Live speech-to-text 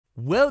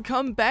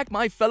Welcome back,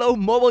 my fellow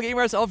mobile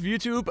gamers of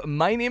YouTube.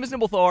 My name is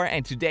NimbleThor,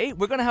 and today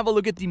we're gonna have a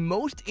look at the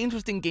most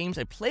interesting games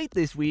I played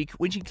this week,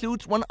 which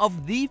includes one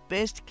of the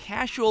best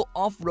casual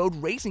off-road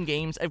racing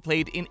games I've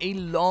played in a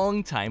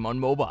long time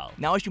on mobile.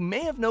 Now, as you may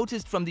have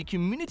noticed from the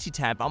community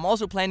tab, I'm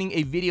also planning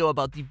a video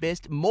about the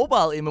best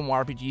mobile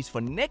MMORPGs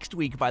for next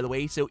week, by the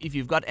way, so if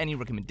you've got any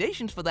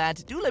recommendations for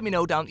that, do let me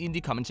know down in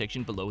the comment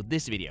section below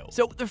this video.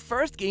 So, the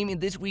first game in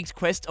this week's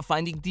quest of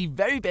finding the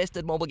very best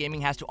that mobile gaming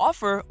has to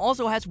offer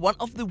also has one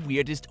of the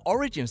weirdest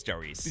origin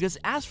stories, because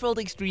Asphalt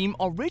Xtreme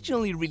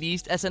originally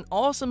released as an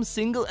awesome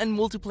single and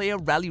multiplayer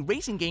rally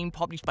racing game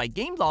published by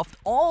Gameloft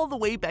all the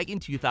way back in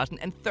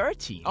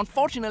 2013.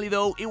 Unfortunately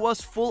though, it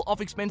was full of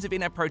expensive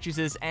in-app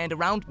purchases, and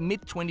around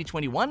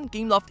mid-2021,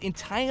 Gameloft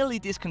entirely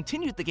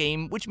discontinued the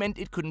game, which meant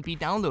it couldn't be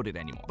downloaded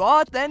anymore.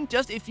 But then,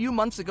 just a few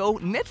months ago,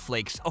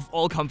 Netflix, of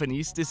all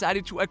companies,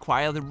 decided to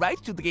acquire the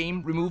rights to the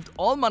game, removed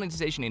all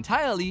monetization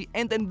entirely,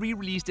 and then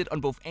re-released it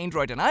on both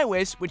Android and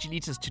iOS, which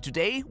leads us to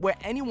today, where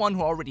anyone who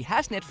already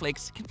has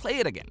Netflix can play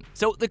it again.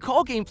 So the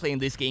core gameplay in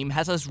this game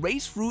has us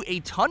race through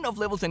a ton of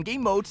levels and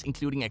game modes,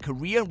 including a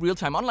career,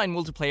 real-time online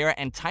multiplayer,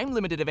 and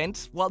time-limited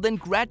events, while then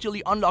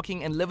gradually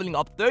unlocking and leveling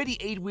up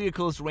 38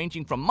 vehicles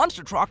ranging from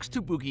monster trucks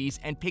to boogies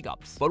and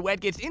pickups. But where it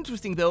gets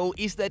interesting though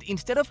is that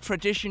instead of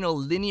traditional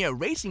linear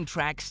racing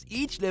tracks,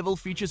 each level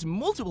features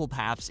multiple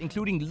paths,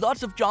 including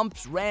lots of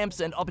jumps,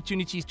 ramps, and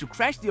opportunities to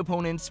crash the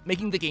opponents,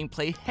 making the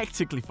gameplay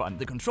hectically fun.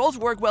 The controls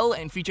work well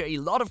and feature a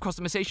lot of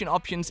customization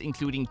options,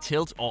 including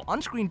tilt or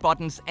on-screen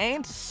buttons,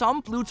 and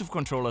some Bluetooth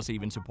controllers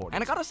even support.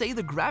 And I gotta say,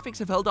 the graphics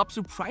have held up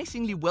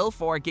surprisingly well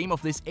for a game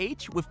of this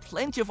age, with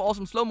plenty of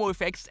awesome slow-mo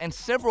effects and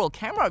several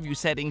camera view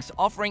settings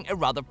offering a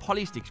rather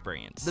polished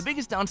experience. The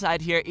biggest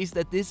downside here is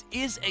that this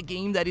is a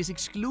game that is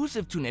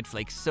exclusive to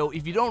Netflix, so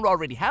if you don't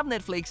already have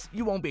Netflix,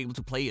 you won't be able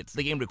to play it.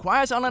 The game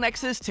requires online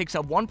access, takes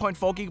up 1.4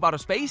 GB of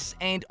space,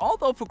 and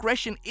although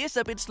progression is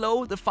a bit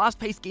slow, the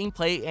fast-paced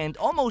gameplay and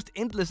almost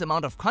endless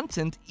amount of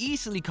content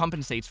easily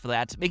compensates for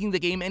that, making the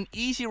game an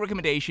easy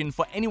recommendation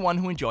for anyone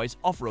who enjoys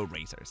off-road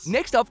racers.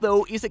 Next up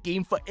though is a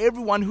game for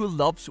everyone who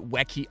loves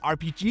wacky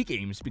RPG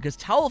games, because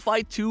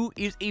Towelfight 2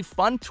 is a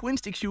fun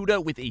twin-stick shooter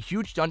with a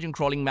huge dungeon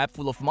crawling map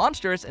full of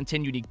monsters and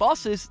 10 unique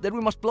bosses that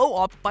we must blow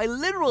up by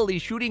literally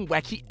shooting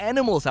wacky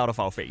animals out of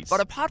our face.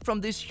 But apart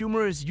from this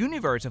humorous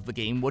universe of the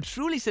game, what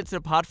truly sets it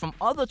apart from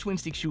other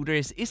twin-stick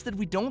shooters is that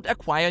we don't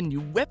acquire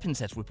new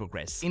weapons as we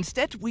progress.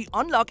 Instead, we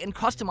unlock and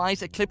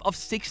customize a clip of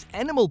 6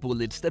 animal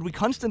bullets that we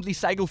constantly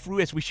cycle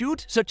through as we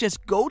shoot, such as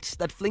goats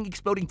that fling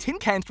exploding tin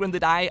cans when they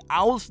die,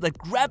 owls that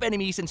grab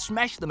enemies and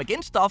smash them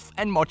against stuff,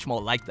 and much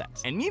more like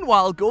that. And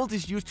meanwhile, gold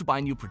is used to buy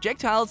new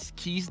projectiles,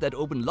 keys that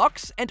open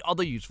locks, and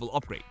other useful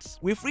upgrades.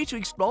 We're free to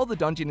explore the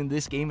dungeon in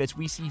this game as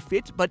we see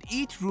fit, but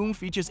each room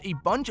features a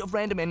bunch of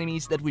random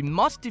enemies that we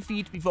must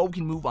defeat before we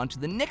can move on to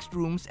the next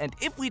rooms, and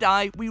if we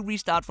die, we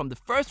restart from the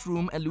first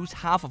room and lose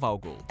half of our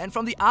gold. And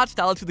from the art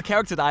style to the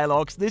character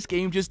dialogues, this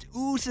game just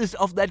oozes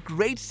of that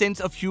great sense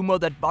of humor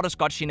that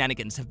butterscotch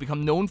shenanigans have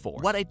become known for.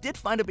 What I did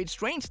find a bit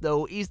strange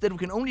though is that we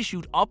can only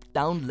shoot up,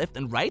 down, left,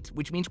 and right,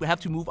 which means we have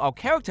to move our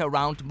character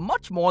around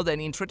much more than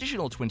in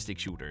traditional twin-stick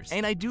shooters.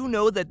 And I do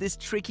know that this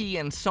tricky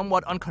and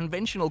somewhat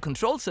unconventional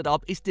control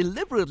setup is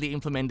deliberately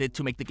implemented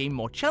to make the game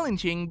more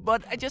challenging,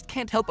 but I just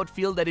can't help but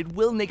feel that it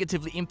will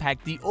negatively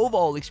impact the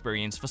overall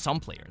experience for some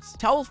players.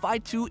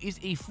 Towelfight 2 is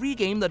a free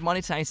game that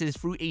monetizes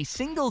through a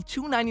single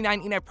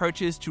 $2.99 in-app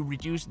purchase to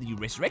reduce the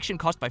resurrection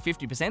cost by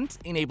 50%,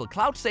 enable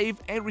cloud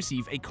save, and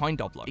receive a coin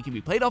doubler. It can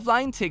be played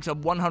offline, takes up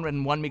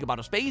 101 MB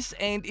of space,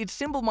 and its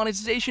simple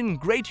monetization,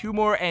 great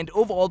humor, and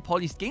overall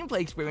polished gameplay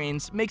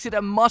experience makes it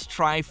a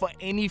must-try for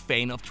any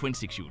fan of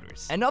twin-stick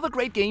shooters. Another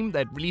great game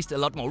that released a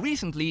lot more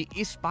recently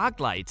is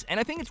Sparklite, and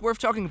I think it's worth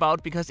talking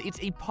about because it's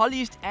a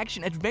polished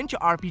action-adventure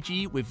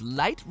RPG with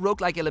light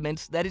roguelike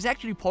elements that is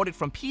actually ported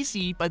from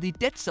PC by the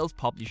Dead Cells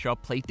publisher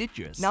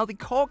Playdigious. Now, the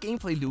core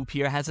gameplay loop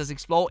here has us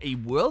explore a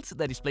world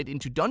that is split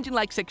into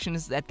dungeon-like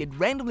sections that get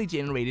randomly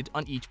generated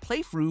on each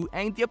playthrough,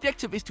 and the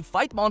objective is to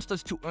fight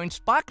monsters to earn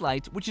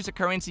Sparklite, which is a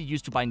currency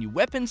used to buy new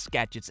weapons,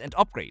 gadgets, and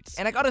upgrades.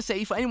 And I gotta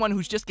say, for anyone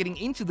who's just getting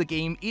into the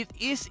game, it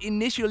is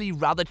initially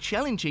rather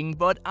challenging,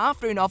 but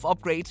after enough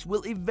upgrades,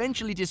 we'll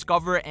eventually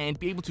discover and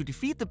be able to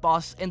defeat the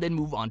boss and then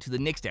move on to the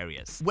next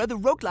areas. Where the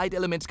roguelite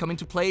elements come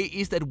into play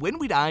is that when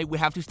we die, we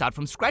have to start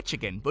from scratch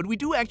again, but we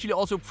do actually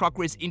also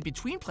progress in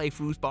between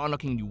playthroughs by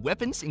unlocking new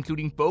weapons,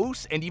 including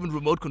bows and even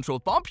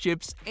remote-controlled bomb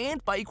ships,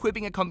 and by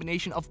equipping a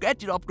combination of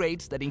gadget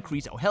upgrades that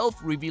increase our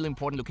health, reveal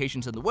important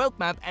locations on the world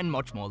map, and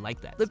much more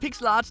like that. The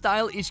pixel art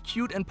style is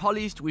cute and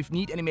polished with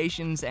neat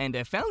animations and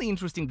a fairly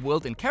interesting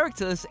world and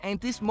characters, and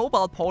this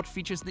mobile port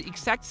features the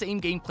exact same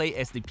gameplay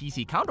as the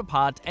PC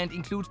counterpart and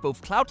includes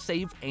both cloud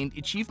save and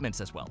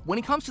achievements as well. When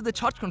it comes to the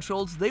touch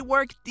controls, they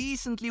work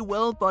decently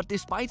well, but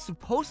despite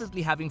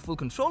supposedly having full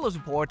controller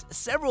support,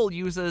 several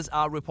users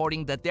are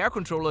reporting that their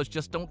controllers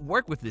just don't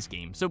work with this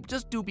game, so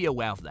just do be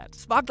aware of that.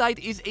 Sparklite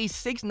is a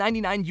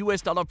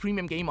 $6.99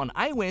 premium game on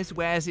iOS,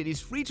 whereas it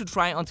is free to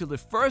try until the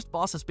first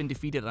boss has been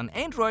defeated on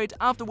Android,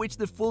 after which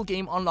the full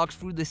game unlocks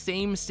through the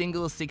same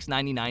single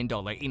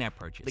 $6.99 in-app in-app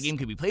purchase. The game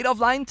can be played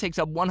offline, takes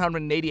up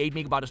 188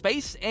 MB of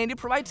space, and it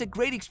provides a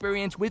great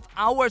experience with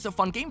hours of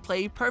fun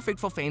gameplay, perfect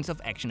for fans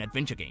of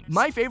action-adventure games.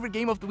 My favorite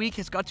game of the week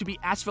has got to be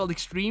Asphalt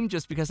Xtreme,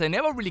 just because I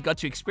never really got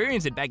to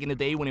experience it back in the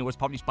day when it was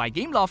published by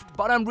Gameloft,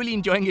 but I'm really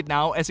enjoying it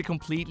now as a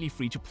completely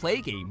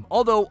free-to-play game.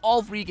 Although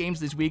all 3 games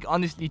this week,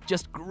 honestly,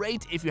 just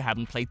great if you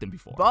haven't played them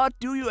before. But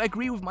do you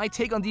agree with my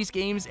take on these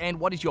games, and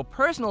what is your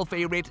personal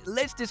favorite?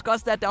 Let's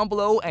discuss that down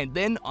below, and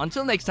then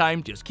until next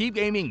time, just keep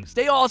gaming,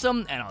 stay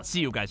awesome, and I'll see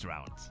you guys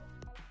around.